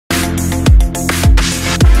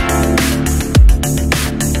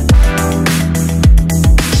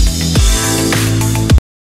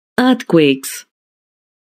earthquakes.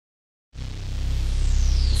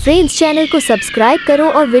 Friends, channel को subscribe करो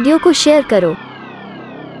और वीडियो को शेयर करो।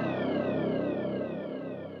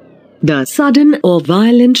 The sudden or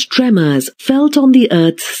violent tremors felt on the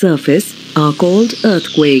Earth's surface are called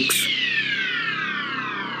earthquakes.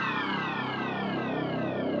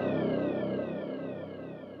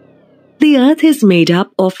 The Earth is made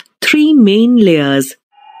up of three main layers.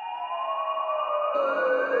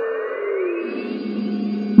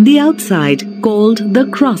 The outside, called the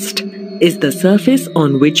crust, is the surface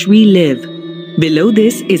on which we live. Below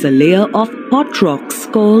this is a layer of hot rocks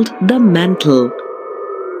called the mantle.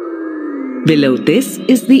 Below this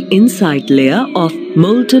is the inside layer of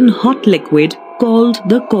molten hot liquid called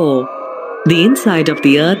the core. The inside of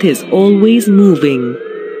the Earth is always moving.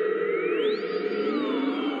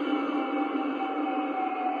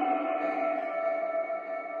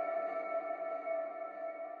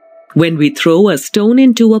 When we throw a stone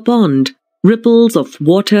into a pond, ripples of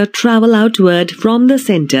water travel outward from the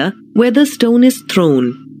center where the stone is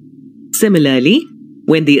thrown. Similarly,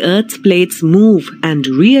 when the Earth's plates move and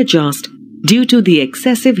readjust due to the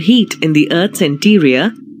excessive heat in the Earth's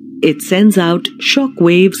interior, it sends out shock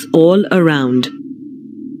waves all around.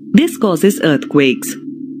 This causes earthquakes.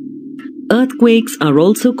 Earthquakes are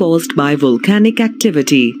also caused by volcanic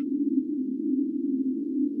activity.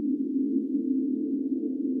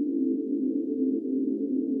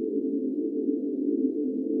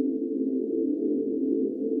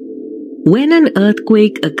 When an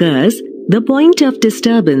earthquake occurs, the point of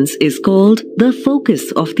disturbance is called the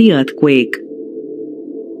focus of the earthquake.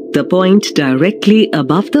 The point directly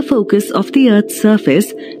above the focus of the Earth's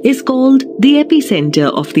surface is called the epicenter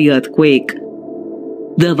of the earthquake.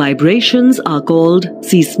 The vibrations are called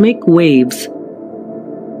seismic waves.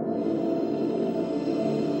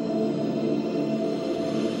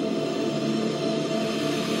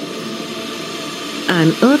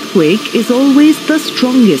 An earthquake is always the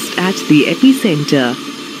strongest at the epicenter.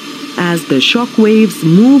 As the shock waves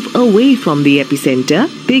move away from the epicenter,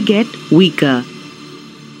 they get weaker.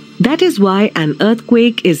 That is why an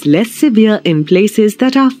earthquake is less severe in places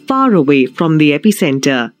that are far away from the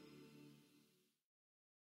epicenter.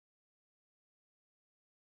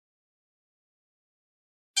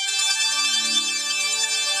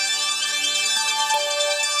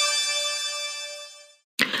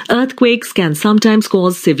 Earthquakes can sometimes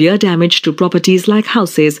cause severe damage to properties like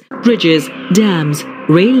houses, bridges, dams,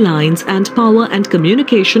 rail lines, and power and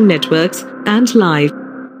communication networks and life.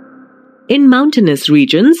 In mountainous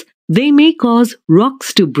regions, they may cause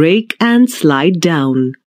rocks to break and slide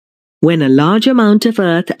down. When a large amount of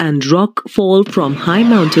earth and rock fall from high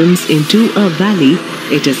mountains into a valley,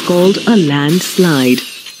 it is called a landslide.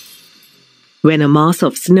 When a mass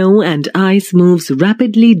of snow and ice moves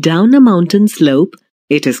rapidly down a mountain slope,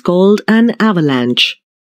 it is called an avalanche.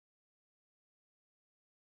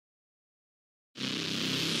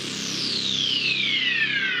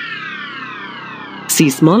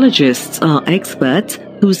 Seismologists are experts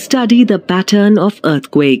who study the pattern of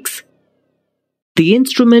earthquakes. The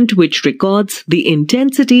instrument which records the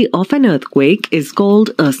intensity of an earthquake is called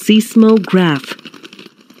a seismograph.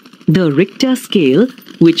 The Richter scale,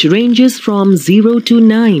 which ranges from 0 to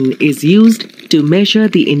 9, is used to measure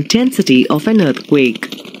the intensity of an earthquake.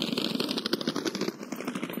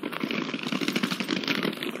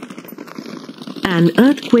 An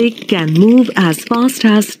earthquake can move as fast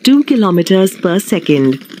as 2 kilometers per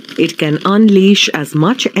second. It can unleash as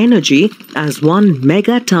much energy as 1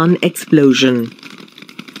 megaton explosion.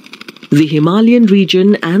 The Himalayan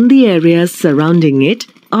region and the areas surrounding it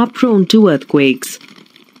are prone to earthquakes.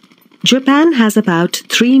 Japan has about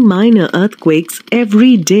 3 minor earthquakes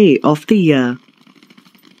every day of the year.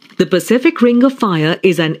 The Pacific Ring of Fire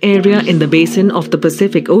is an area in the basin of the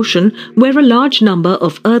Pacific Ocean where a large number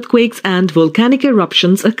of earthquakes and volcanic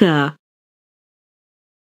eruptions occur.